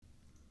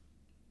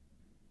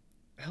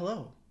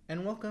Hello,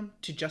 and welcome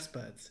to Just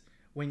Buds.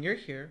 When you're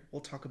here,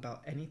 we'll talk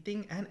about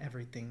anything and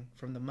everything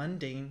from the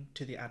mundane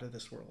to the out of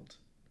this world.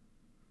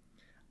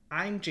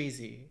 I'm Jay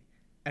Z,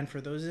 and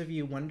for those of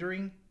you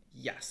wondering,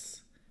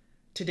 yes.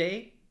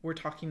 Today, we're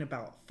talking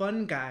about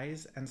fun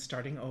guys and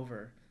starting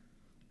over.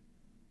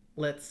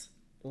 Let's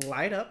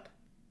light up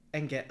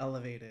and get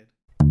elevated.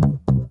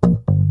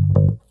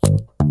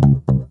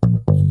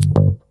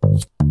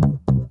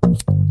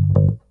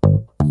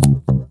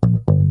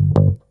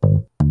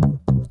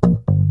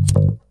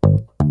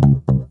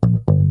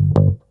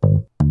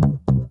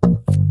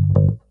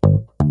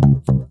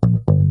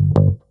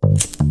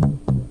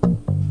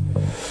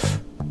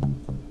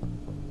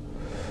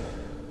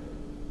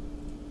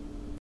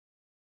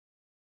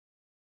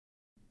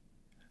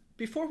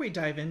 Before we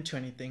dive into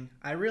anything,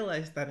 I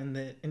realized that in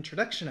the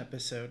introduction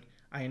episode,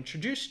 I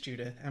introduced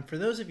Judith, and for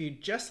those of you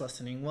just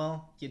listening,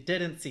 well, you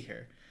didn't see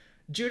her.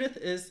 Judith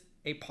is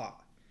a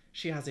pot.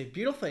 She has a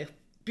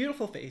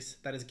beautiful face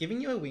that is giving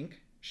you a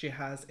wink. She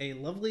has a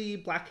lovely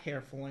black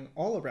hair flowing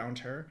all around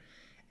her,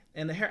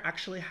 and the hair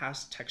actually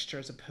has texture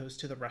as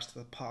opposed to the rest of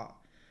the pot.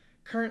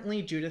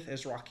 Currently, Judith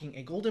is rocking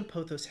a golden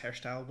pothos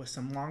hairstyle with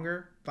some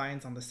longer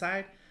vines on the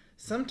side.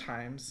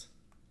 Sometimes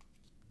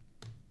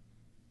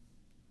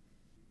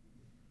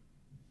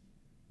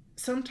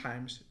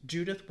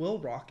Judith will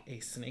rock a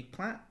snake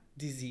plant,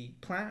 DZ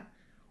plant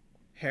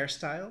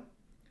hairstyle.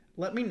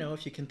 Let me know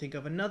if you can think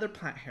of another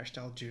plant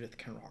hairstyle Judith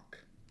can rock.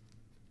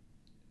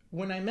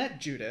 When I met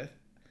Judith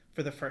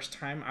for the first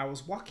time, I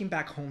was walking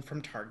back home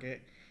from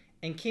Target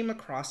and came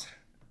across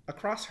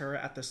her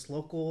at this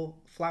local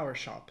flower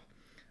shop.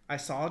 I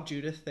saw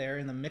Judith there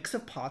in the mix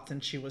of pots,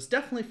 and she was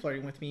definitely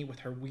flirting with me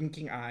with her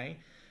winking eye.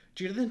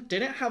 Judith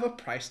didn't have a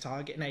price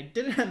tag, and I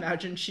didn't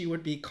imagine she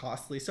would be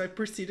costly, so I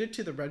proceeded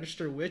to the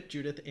register with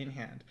Judith in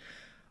hand.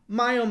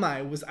 My oh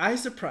my, was I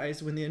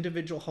surprised when the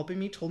individual helping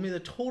me told me the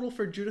total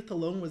for Judith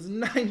alone was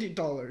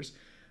 $90.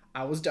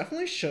 I was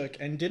definitely shook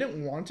and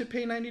didn't want to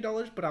pay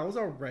 $90, but I was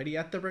already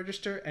at the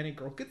register, and a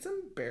girl gets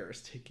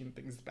embarrassed taking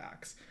things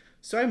back.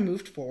 So I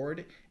moved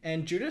forward,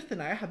 and Judith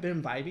and I have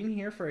been vibing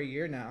here for a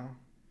year now.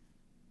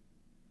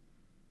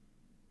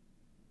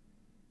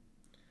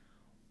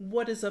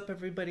 What is up,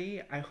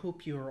 everybody? I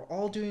hope you are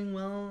all doing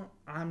well.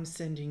 I'm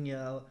sending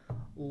you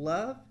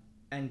love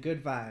and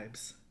good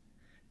vibes.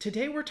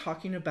 Today, we're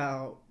talking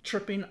about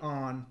tripping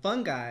on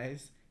fun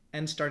guys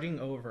and starting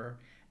over.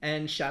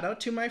 And shout out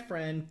to my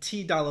friend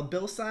T Dollar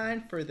Bill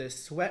Sign for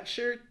this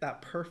sweatshirt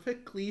that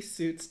perfectly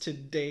suits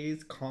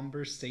today's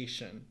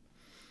conversation.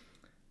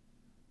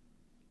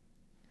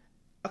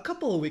 A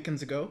couple of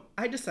weekends ago,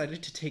 I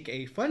decided to take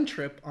a fun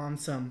trip on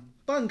some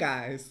fun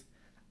guys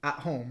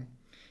at home.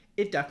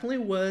 It definitely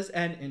was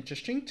an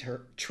interesting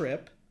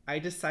trip. I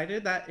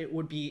decided that it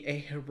would be a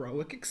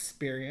heroic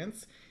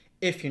experience.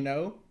 If you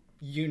know,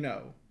 you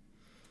know.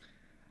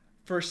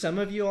 For some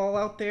of you all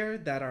out there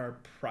that are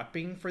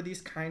prepping for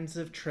these kinds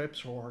of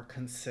trips or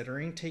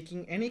considering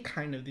taking any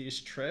kind of these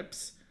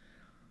trips,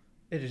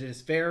 it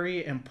is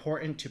very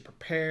important to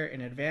prepare in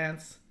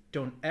advance.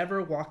 Don't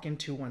ever walk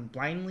into one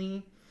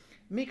blindly.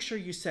 Make sure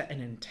you set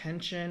an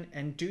intention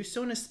and do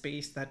so in a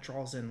space that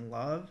draws in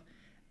love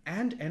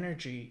and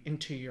energy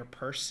into your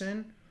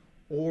person,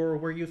 or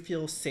where you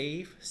feel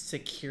safe,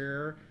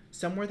 secure,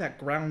 somewhere that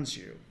grounds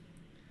you.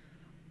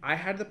 I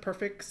had the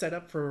perfect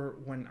setup for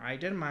when I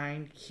did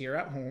mine here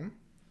at home.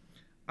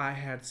 I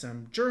had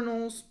some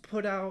journals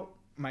put out,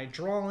 my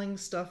drawing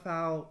stuff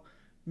out,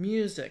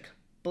 music,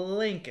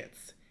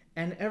 blankets,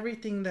 and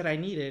everything that I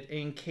needed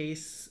in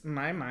case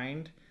my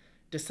mind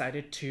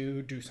decided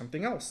to do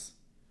something else.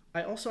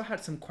 I also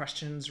had some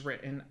questions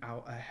written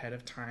out ahead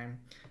of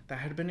time that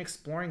I had been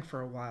exploring for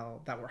a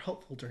while that were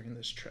helpful during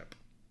this trip.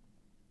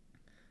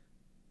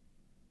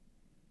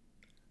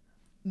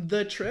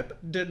 The trip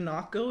did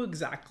not go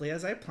exactly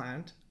as I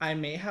planned. I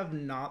may have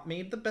not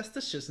made the best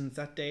decisions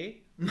that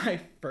day.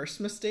 My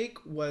first mistake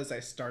was I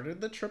started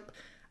the trip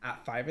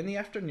at 5 in the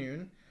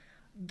afternoon.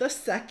 The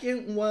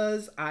second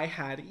was I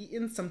had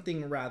eaten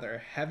something rather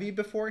heavy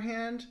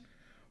beforehand.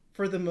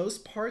 For the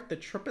most part, the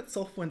trip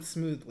itself went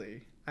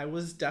smoothly. I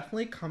was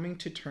definitely coming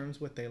to terms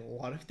with a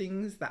lot of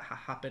things that had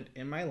happened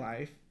in my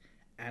life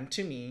and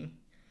to me.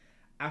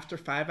 After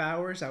 5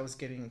 hours, I was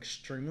getting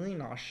extremely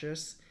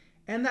nauseous,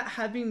 and that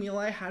heavy meal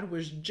I had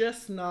was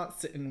just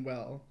not sitting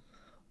well.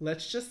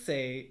 Let's just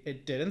say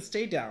it didn't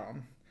stay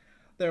down.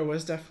 There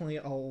was definitely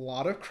a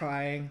lot of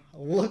crying,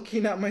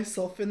 looking at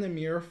myself in the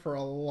mirror for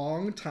a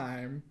long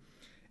time,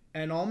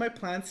 and all my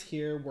plants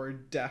here were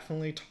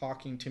definitely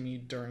talking to me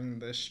during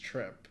this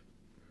trip.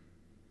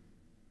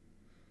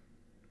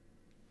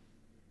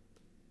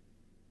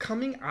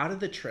 Coming out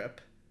of the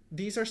trip,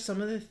 these are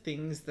some of the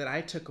things that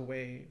I took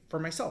away for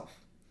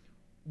myself.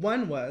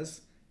 One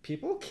was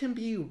people can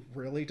be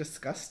really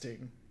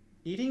disgusting.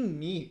 Eating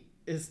meat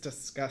is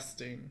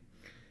disgusting.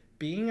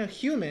 Being a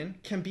human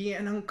can be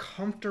an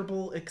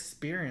uncomfortable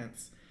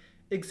experience.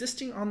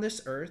 Existing on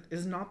this earth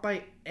is not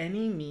by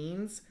any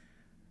means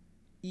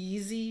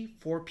easy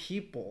for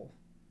people.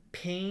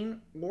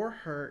 Pain or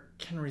hurt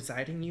can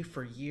reside in you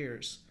for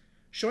years.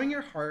 Showing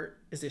your heart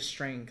is a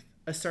strength.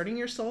 Asserting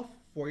yourself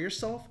for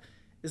yourself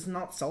is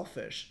not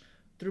selfish.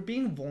 Through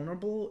being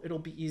vulnerable, it'll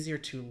be easier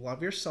to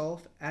love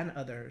yourself and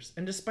others.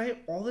 And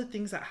despite all the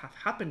things that have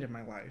happened in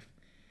my life,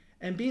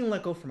 and being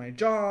let go from my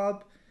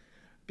job,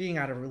 being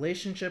out of a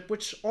relationship,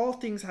 which all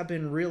things have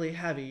been really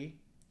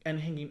heavy and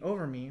hanging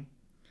over me,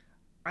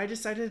 I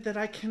decided that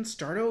I can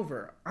start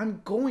over.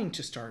 I'm going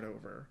to start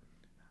over.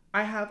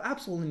 I have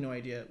absolutely no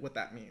idea what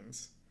that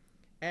means.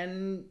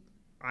 And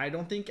I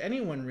don't think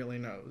anyone really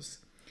knows.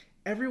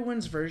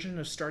 Everyone's version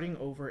of starting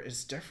over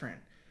is different.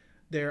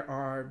 There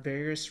are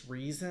various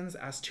reasons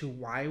as to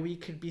why we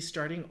could be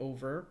starting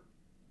over.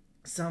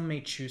 Some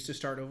may choose to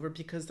start over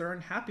because they're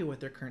unhappy with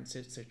their current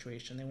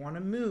situation. They want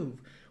to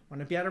move,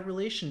 want to be out of a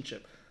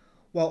relationship,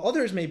 while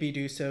others maybe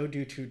do so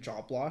due to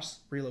job loss,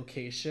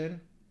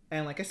 relocation,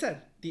 and like I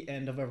said, the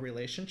end of a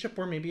relationship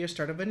or maybe a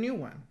start of a new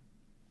one.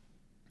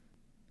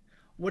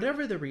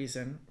 Whatever the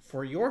reason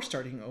for your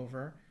starting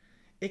over,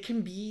 it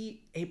can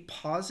be a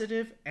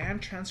positive and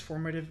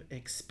transformative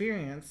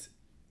experience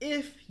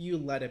if you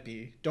let it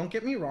be. Don't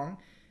get me wrong,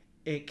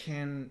 it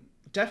can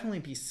definitely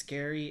be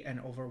scary and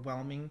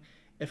overwhelming.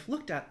 If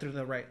looked at through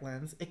the right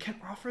lens, it can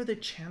offer the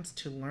chance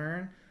to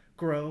learn,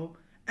 grow,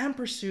 and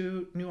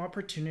pursue new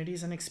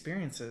opportunities and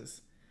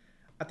experiences.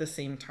 At the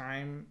same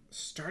time,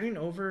 starting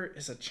over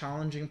is a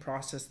challenging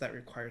process that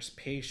requires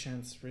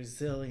patience,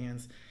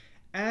 resilience,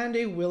 and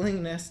a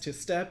willingness to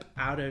step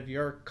out of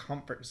your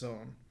comfort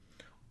zone.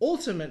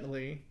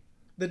 Ultimately,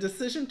 the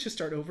decision to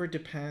start over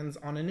depends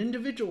on an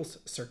individual's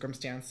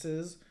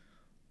circumstances,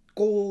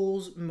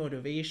 goals,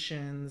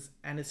 motivations,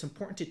 and it's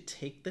important to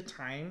take the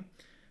time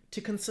to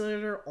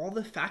consider all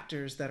the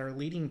factors that are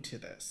leading to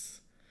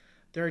this.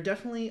 There are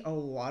definitely a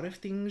lot of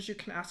things you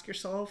can ask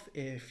yourself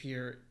if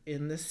you're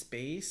in this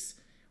space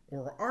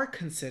or are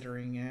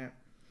considering it.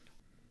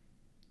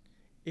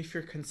 If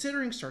you're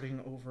considering starting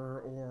over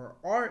or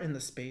are in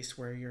the space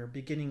where you're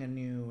beginning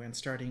anew and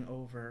starting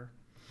over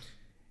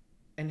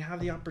and have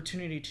the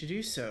opportunity to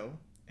do so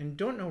and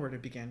don't know where to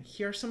begin,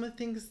 here are some of the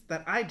things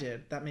that I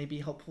did that may be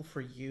helpful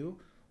for you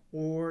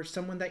or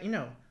someone that you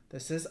know.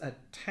 This is a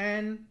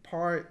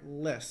 10-part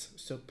list,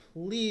 so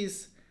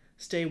please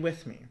stay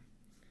with me.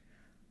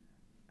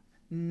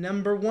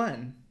 Number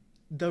 1,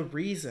 the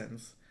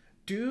reasons.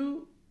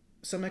 Do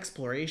some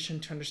exploration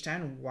to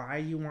understand why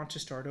you want to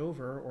start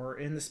over or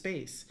in the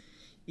space.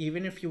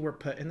 Even if you were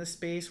put in the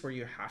space where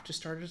you have to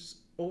start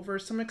over,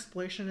 some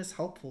exploration is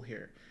helpful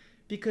here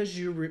because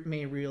you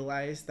may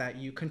realize that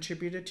you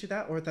contributed to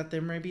that or that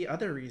there may be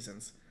other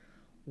reasons.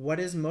 What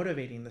is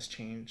motivating this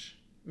change?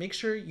 Make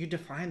sure you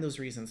define those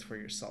reasons for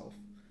yourself.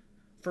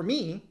 For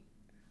me,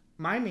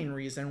 my main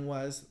reason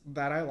was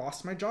that I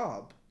lost my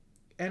job.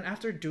 And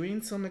after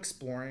doing some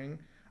exploring,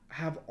 I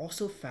have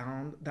also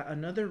found that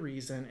another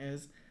reason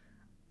is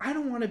I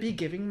don't want to be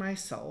giving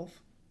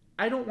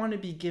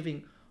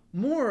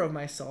more of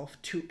myself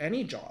to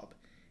any job.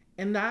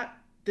 And that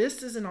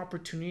this is an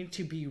opportunity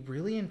to be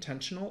really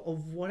intentional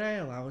of what I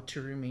allow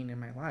to remain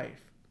in my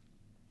life.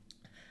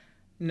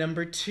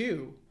 Number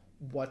 2,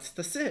 what's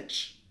the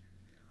sitch?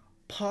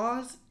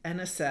 Pause and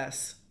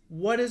assess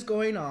what is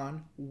going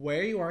on,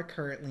 where you are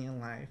currently in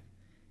life.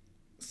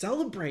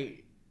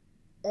 Celebrate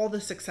all the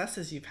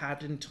successes you've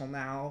had until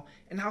now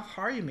and how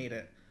far you made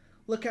it.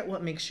 Look at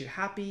what makes you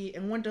happy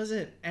and what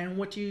doesn't, and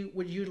what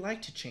would you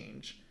like to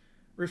change.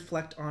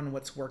 Reflect on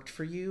what's worked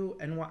for you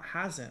and what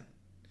hasn't.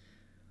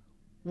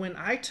 When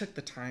I took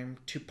the time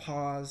to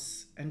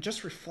pause and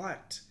just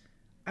reflect,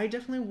 I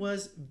definitely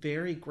was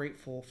very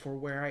grateful for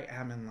where I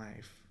am in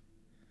life,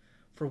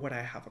 for what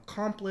I have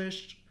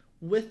accomplished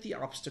with the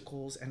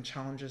obstacles and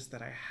challenges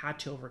that I had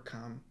to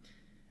overcome,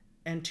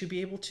 and to be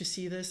able to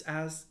see this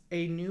as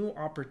a new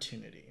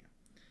opportunity.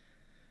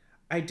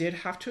 I did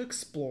have to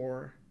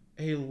explore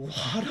a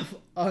lot of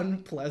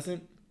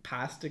unpleasant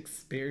past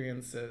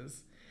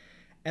experiences,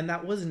 and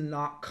that was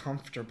not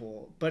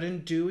comfortable. But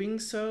in doing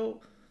so,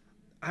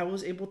 I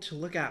was able to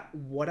look at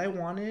what I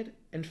wanted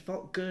and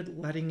felt good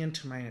letting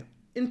into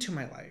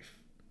my life.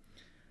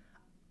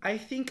 I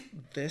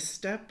think this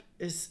step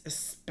is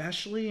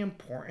especially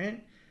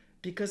important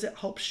because it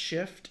helps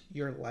shift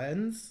your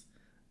lens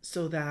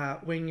so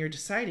that when you're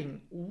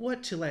deciding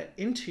what to let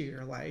into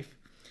your life,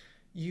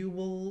 you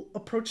will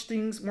approach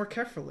things more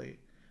carefully.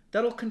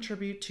 That'll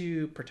contribute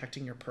to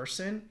protecting your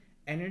person,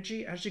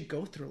 energy as you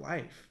go through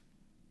life.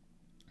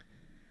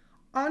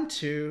 On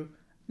to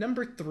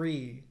number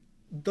 3,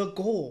 the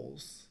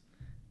goals.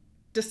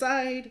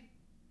 Decide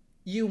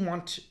what you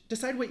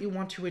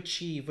want to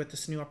achieve with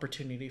this new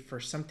opportunity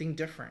for something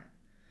different.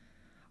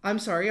 I'm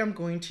sorry, I'm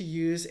going to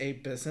use a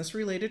business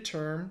related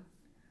term.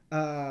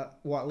 At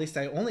least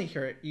I only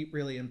hear it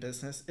really in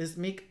business, is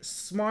make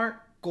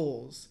SMART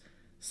goals.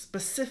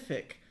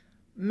 Specific,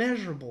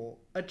 measurable,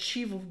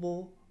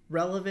 achievable,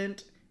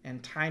 relevant,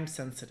 and time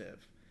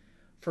sensitive.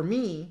 For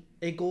me,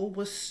 a goal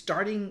was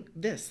starting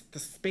this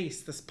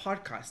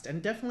podcast,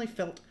 and definitely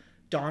felt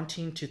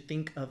daunting to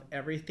think of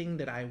everything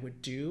that I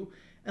would do,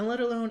 and let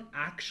alone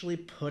actually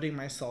putting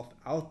myself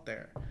out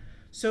there.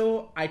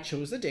 So I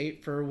chose a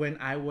date for when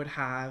I would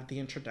have the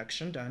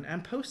introduction done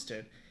and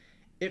posted.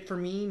 It for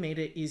me made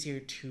it easier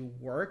to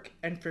work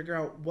and figure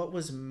out what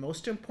was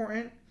most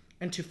important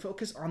and to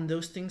focus on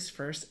those things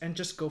first and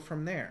just go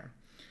from there.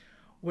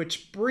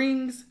 Which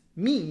brings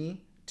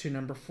me to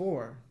number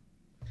 4,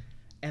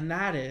 and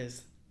that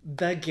is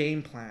the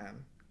game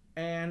plan.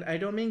 And I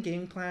don't mean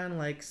game plan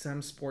like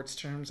some sports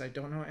terms. I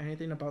don't know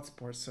anything about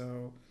sports,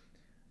 so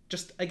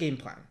just a game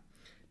plan.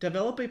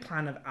 Develop a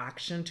plan of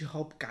action to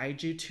help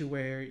guide you to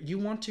where you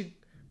want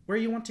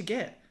to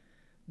get.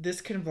 This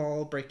can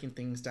involve breaking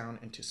things down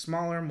into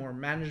smaller, more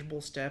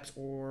manageable steps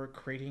or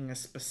creating a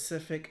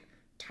specific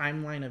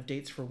timeline of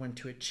dates for when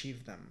to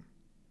achieve them.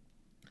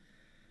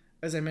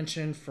 As I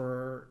mentioned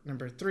for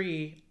number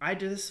 3, I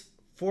did this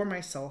for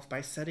myself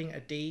by setting a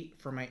date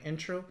for my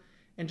intro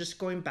and just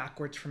going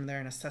backwards from there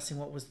and assessing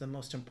what was the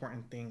most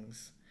important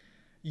things.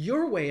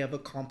 Your way of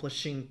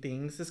accomplishing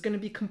things is going to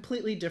be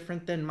completely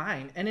different than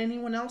mine and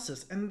anyone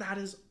else's, and that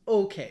is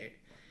okay.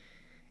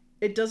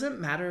 It doesn't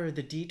matter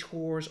the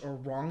detours or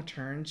wrong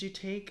turns you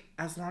take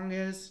as long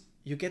as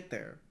you get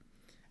there.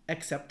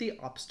 Accept the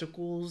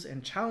obstacles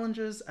and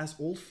challenges as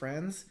old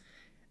friends,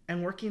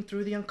 and working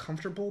through the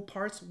uncomfortable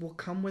parts will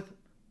come with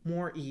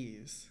more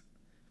ease.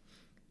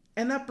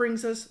 And that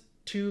brings us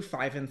to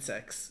 5 and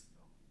 6,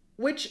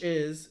 which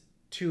is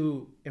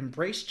to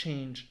embrace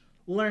change,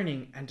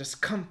 learning, and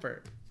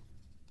discomfort.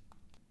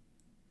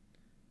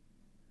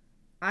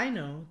 I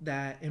know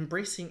that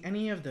embracing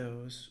any of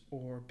those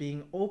or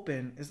being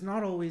open is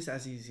not always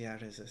as easy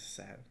as it's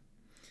said.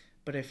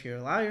 But if you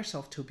allow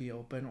yourself to be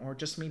open or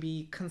just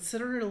maybe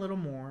consider it a little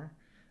more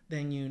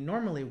than you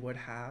normally would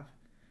have,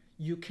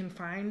 you can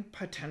find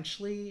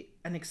potentially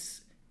and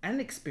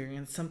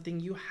experience something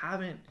you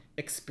haven't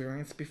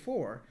experienced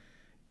before.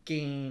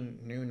 Gain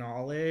new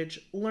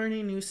knowledge, learn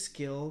a new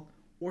skill,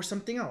 or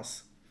something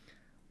else.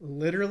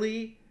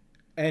 Literally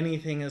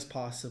anything is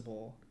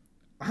possible.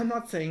 I'm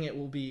not saying it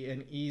will be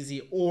an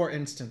easy or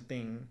instant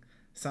thing.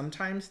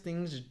 Sometimes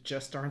things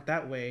just aren't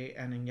that way,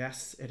 and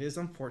yes, it is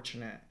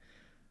unfortunate.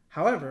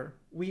 However,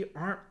 we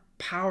aren't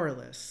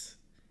powerless,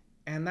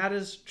 and that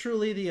is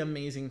truly the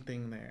amazing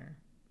thing there.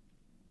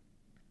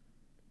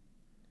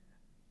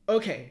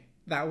 Okay,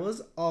 that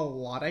was a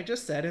lot I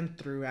just said and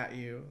threw at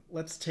you.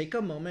 Let's take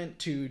a moment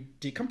to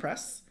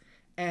decompress,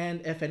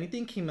 and if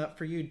anything came up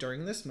for you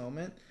during this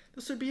moment,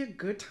 this would be a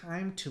good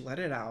time to let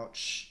it out,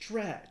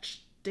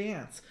 stretch,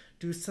 dance,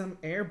 do some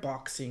air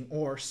boxing,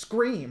 or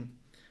scream.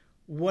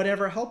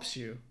 Whatever helps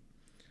you.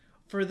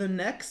 For the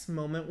next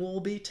moment, we'll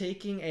be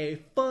taking a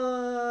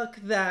fuck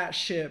that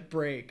shit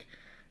break.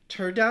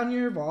 Turn down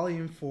your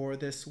volume for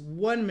this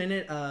 1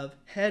 minute of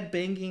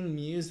headbanging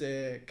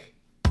music.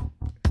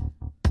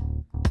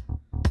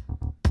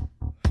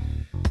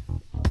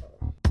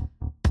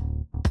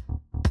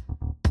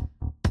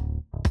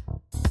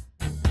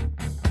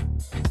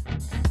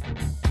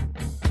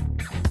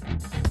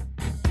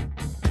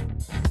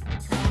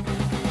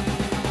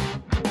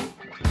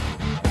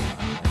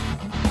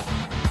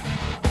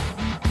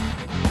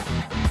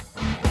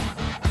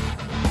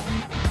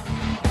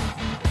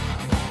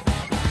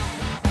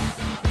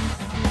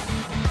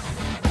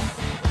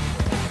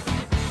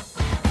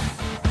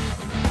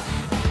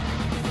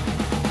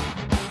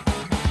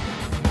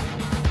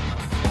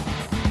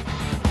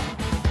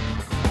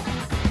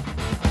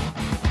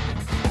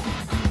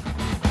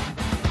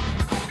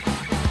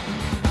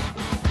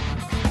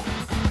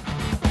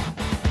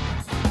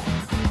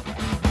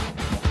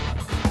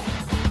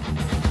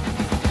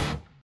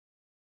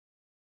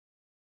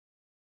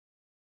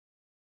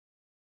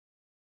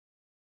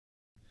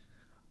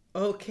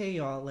 Okay,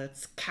 y'all,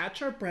 let's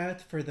catch our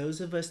breath for those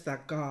of us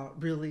that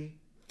got really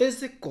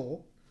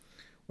physical.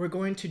 We're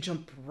going to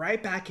jump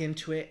right back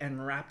into it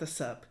and wrap this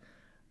up.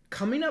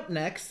 Coming up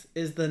next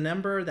is the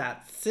number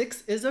that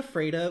 6 is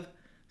afraid of,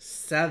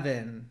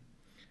 7,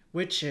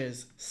 which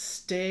is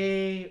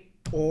stay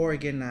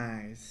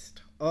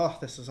organized. Oh,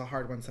 this is a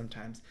hard one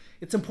sometimes.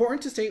 It's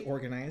important to stay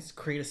organized,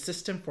 create a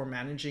system for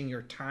managing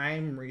your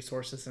time,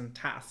 resources, and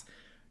tasks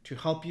to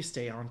help you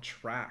stay on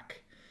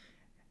track.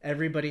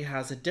 Everybody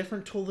has a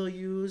different tool they'll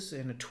use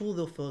and a tool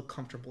they'll feel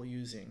comfortable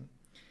using.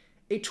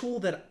 A tool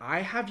that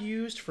I have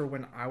used for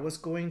when I was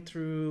going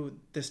through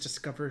this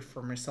discovery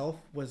for myself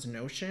was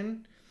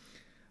Notion.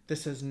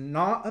 This is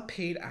not a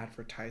paid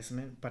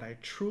advertisement, but I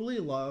truly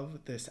love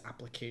this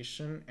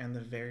application and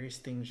the various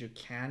things you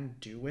can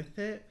do with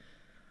it.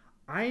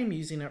 I am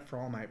using it for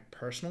all my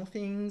personal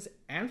things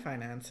and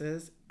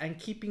finances and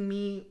keeping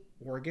me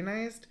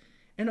organized,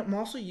 and I'm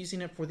also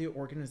using it for the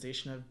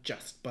organization of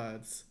Just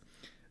Buds.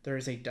 There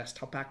is a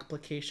desktop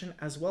application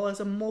as well as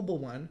a mobile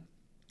one.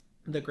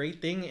 The great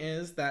thing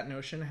is that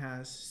Notion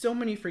has so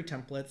many free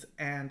templates,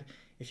 and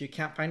if you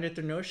can't find it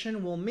through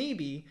Notion, well,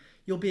 maybe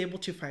you'll be able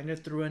to find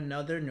it through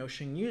another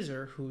Notion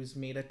user who's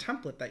made a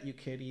template that you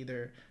could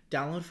either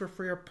download for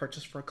free or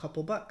purchase for a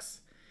couple bucks.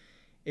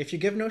 If you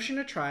give Notion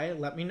a try,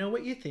 let me know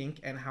what you think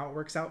and how it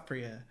works out for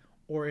you.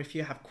 Or if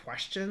you have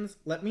questions,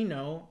 let me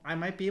know. I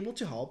might be able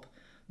to help,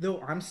 though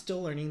I'm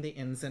still learning the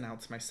ins and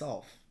outs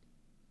myself.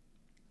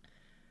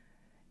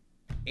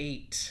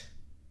 8.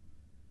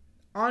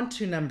 On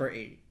to number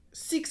 8.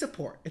 Seek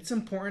support. It's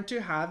important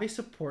to have a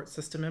support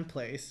system in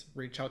place.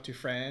 Reach out to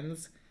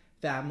friends,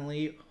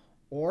 family,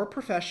 or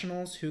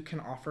professionals who can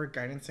offer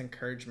guidance and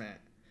encouragement.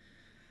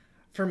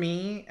 For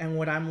me and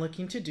what I'm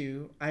looking to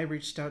do, I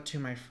reached out to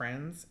my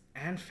friends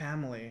and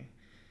family.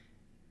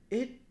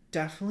 It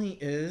definitely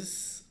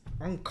is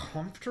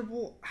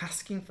uncomfortable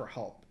asking for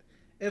help.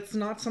 It's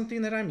not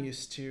something that I'm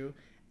used to,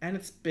 and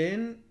it's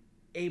been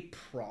a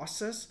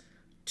process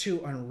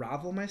to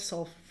unravel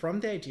myself from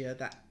the idea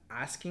that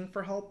asking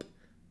for help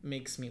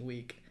makes me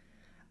weak.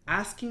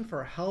 Asking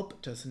for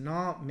help does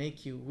not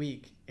make you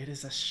weak, it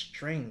is a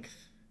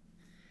strength.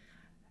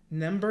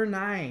 Number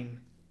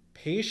 9,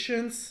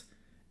 patience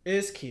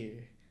is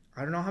key.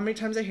 I don't know how many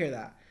times I hear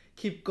that.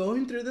 Keep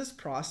going through this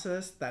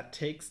process that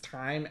takes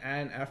time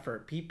and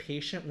effort. Be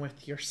patient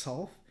with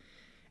yourself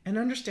and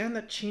understand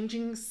that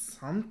changing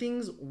some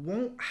things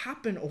won't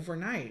happen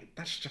overnight.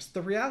 That's just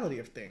the reality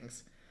of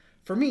things.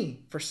 For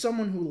me, for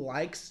someone who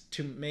likes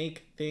to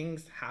make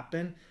things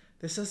happen,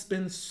 this has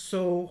been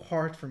so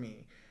hard for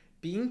me.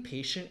 Being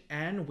patient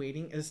and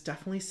waiting is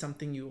definitely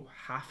something you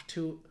have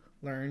to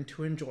learn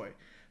to enjoy,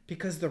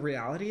 because the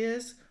reality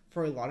is,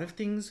 for a lot of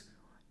things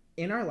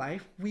in our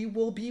life, we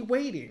will be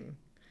waiting.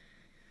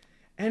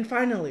 And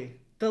finally,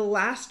 the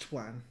last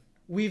one.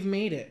 We've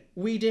made it.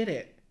 We did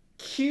it.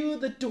 Cue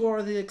the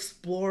Dora the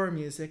Explorer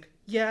music.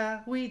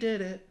 Yeah, we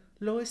did it.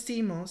 Lo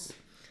hicimos.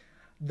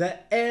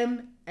 The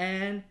M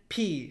and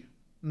P.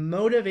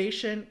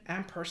 Motivation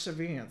and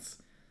perseverance.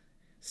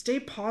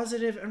 Stay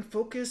positive and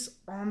focus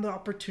on the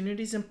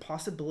opportunities and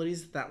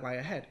possibilities that lie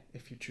ahead,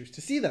 if you choose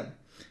to see them.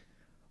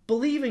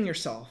 Believe in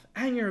yourself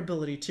and your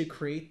ability to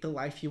create the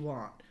life you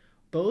want.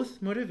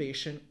 Both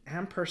motivation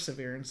and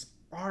perseverance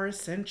are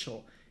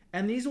essential,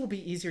 and these will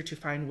be easier to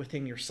find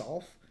within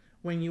yourself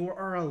when you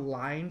are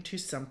aligned to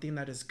something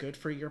that is good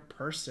for your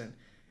person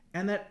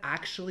and that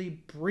actually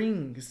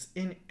brings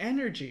in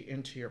energy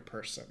into your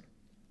person.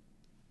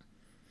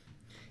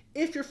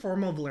 If your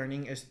form of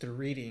learning is through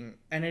reading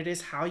and it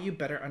is how you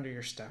better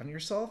understand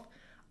yourself,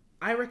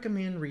 I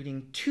recommend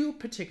reading 2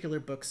 particular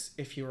books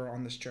if you are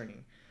on this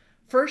journey.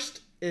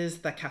 First is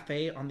The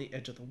Cafe on the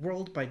Edge of the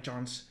World by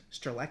John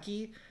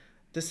Strzelecki.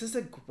 This is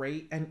a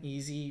great and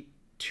easy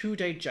to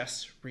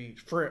digest read.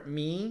 For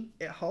me,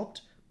 it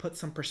helped put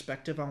some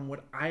perspective on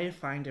what I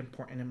find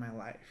important in my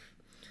life.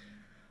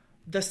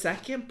 The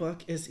second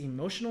book is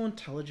Emotional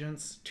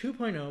Intelligence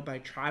 2.0 by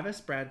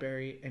Travis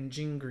Bradberry and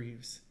Jean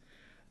Greaves.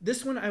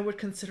 This one I would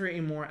consider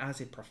a more as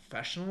a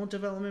professional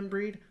development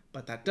read,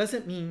 but that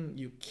doesn't mean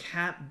you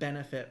can't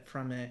benefit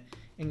from it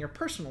in your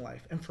personal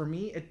life. And for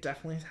me, it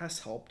definitely has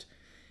helped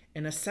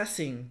in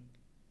assessing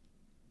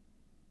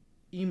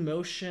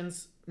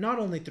emotions, not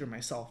only through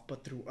myself,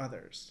 but through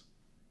others.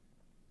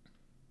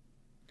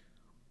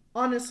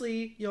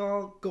 Honestly,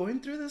 y'all, going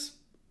through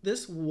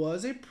this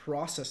was a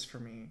process for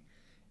me.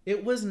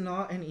 It was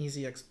not an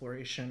easy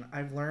exploration.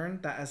 I've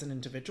learned that as an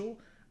individual,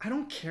 I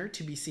don't care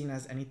to be seen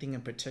as anything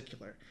in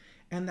particular.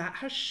 And that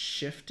has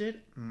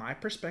shifted my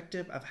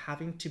perspective of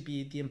having to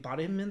be the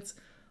embodiments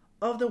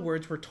of the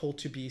words we're told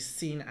to be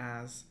seen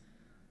as: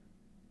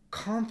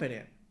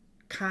 confident,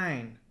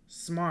 kind,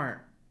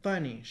 smart,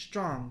 funny,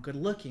 strong, good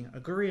looking,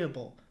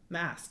 agreeable,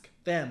 mask,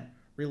 femme,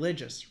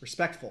 religious,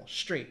 respectful,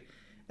 straight,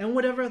 and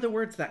whatever other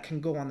words that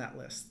can go on that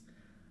list.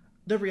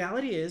 The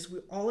reality is we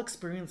all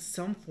experience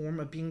some form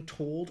of being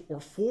told or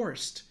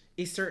forced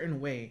a certain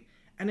way,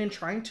 and in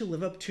trying to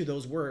live up to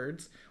those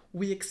words,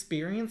 we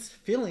experience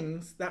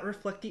feelings that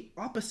reflect the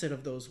opposite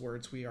of those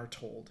words we are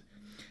told.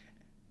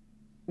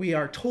 We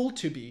are told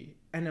to be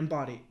and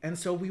embody, and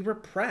so we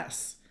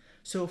repress.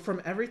 So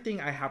from everything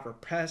I have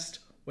repressed,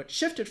 what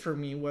shifted for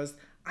me was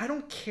I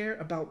don't care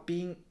about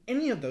being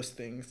any of those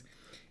things.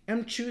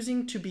 I'm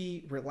choosing to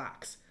be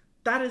relaxed.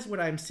 That is what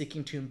I'm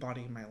seeking to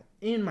embody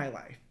in my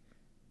life.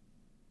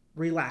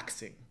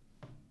 Relaxing,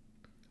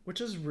 which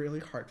is really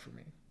hard for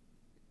me.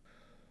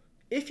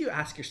 If you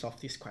ask yourself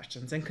these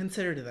questions and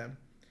consider them,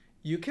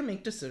 you can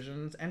make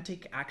decisions and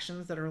take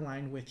actions that are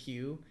aligned with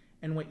you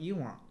and what you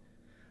want.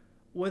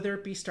 Whether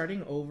it be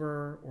starting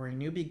over or a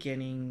new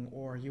beginning,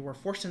 or you were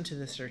forced into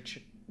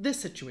this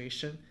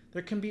situation,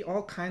 there can be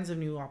all kinds of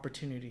new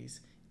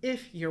opportunities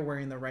if you're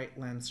wearing the right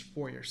lens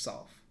for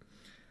yourself.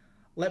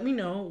 Let me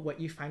know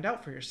what you find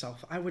out for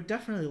yourself. I would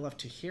definitely love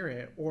to hear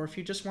it, or if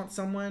you just want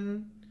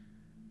someone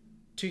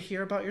to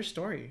hear about your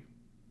story.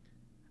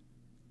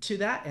 To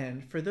that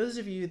end, for those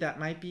of you that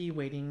might be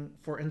waiting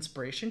for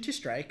inspiration to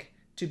strike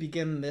to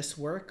begin this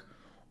work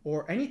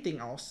or anything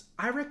else,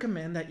 I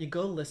recommend that you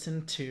go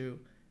listen to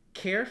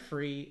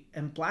Carefree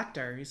and Black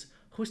Diaries,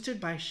 hosted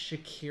by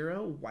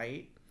Shakira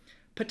White.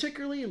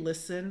 Particularly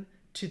listen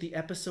to the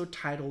episode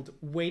titled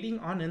Waiting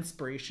on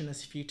Inspiration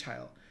is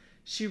Futile.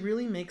 She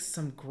really makes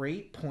some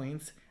great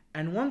points,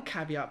 and one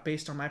caveat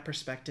based on my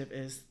perspective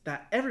is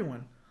that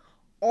everyone,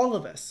 all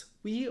of us,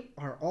 we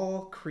are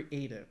all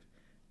creative.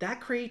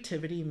 That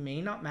creativity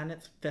may not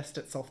manifest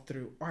itself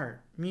through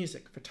art,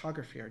 music,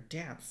 photography, or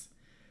dance.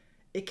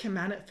 It can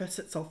manifest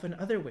itself in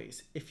other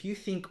ways. If you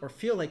think or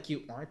feel like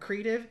you aren't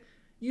creative,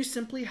 you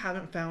simply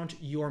haven't found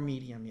your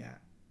medium yet.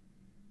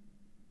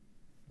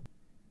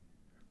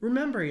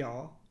 Remember,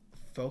 y'all,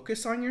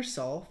 focus on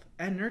yourself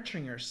and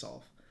nurturing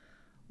yourself.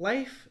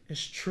 Life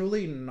is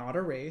truly not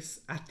a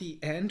race. At the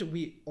end,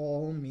 we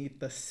all meet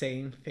the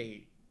same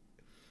fate.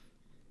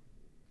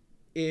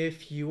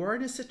 If you are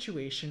in a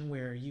situation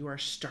where you are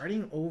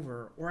starting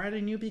over or at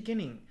a new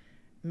beginning,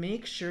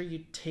 make sure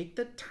you take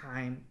the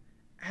time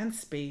and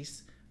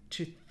space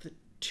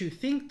to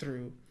think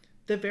through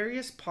the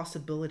various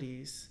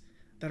possibilities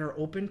that are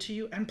open to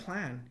you and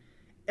plan.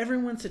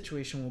 Everyone's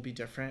situation will be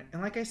different.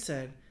 And like I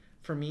said,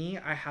 for me,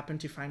 I happen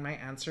to find my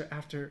answer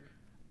after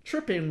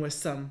tripping with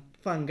some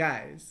fun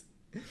guys.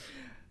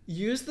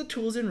 Use the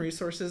tools and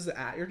resources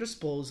at your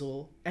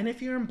disposal, and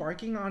if you're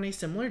embarking on a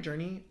similar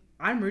journey,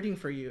 I'm rooting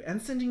for you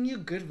and sending you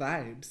good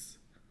vibes.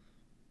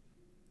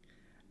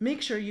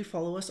 Make sure you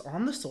follow us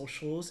on the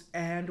socials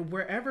and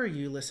wherever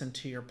you listen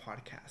to your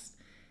podcast,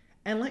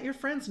 and let your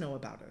friends know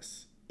about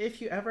us.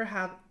 If you ever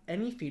have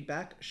any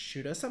feedback,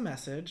 shoot us a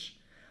message.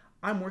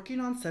 I'm working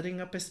on setting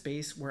up a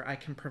space where I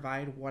can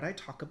provide what I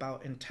talk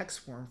about in text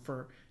form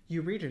for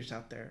you readers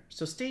out there,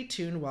 so stay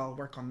tuned while I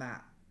work on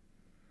that.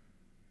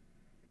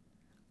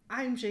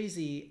 I'm Jay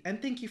Z,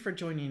 and thank you for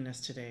joining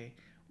us today.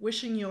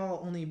 Wishing you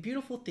all only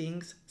beautiful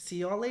things. See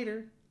you all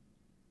later.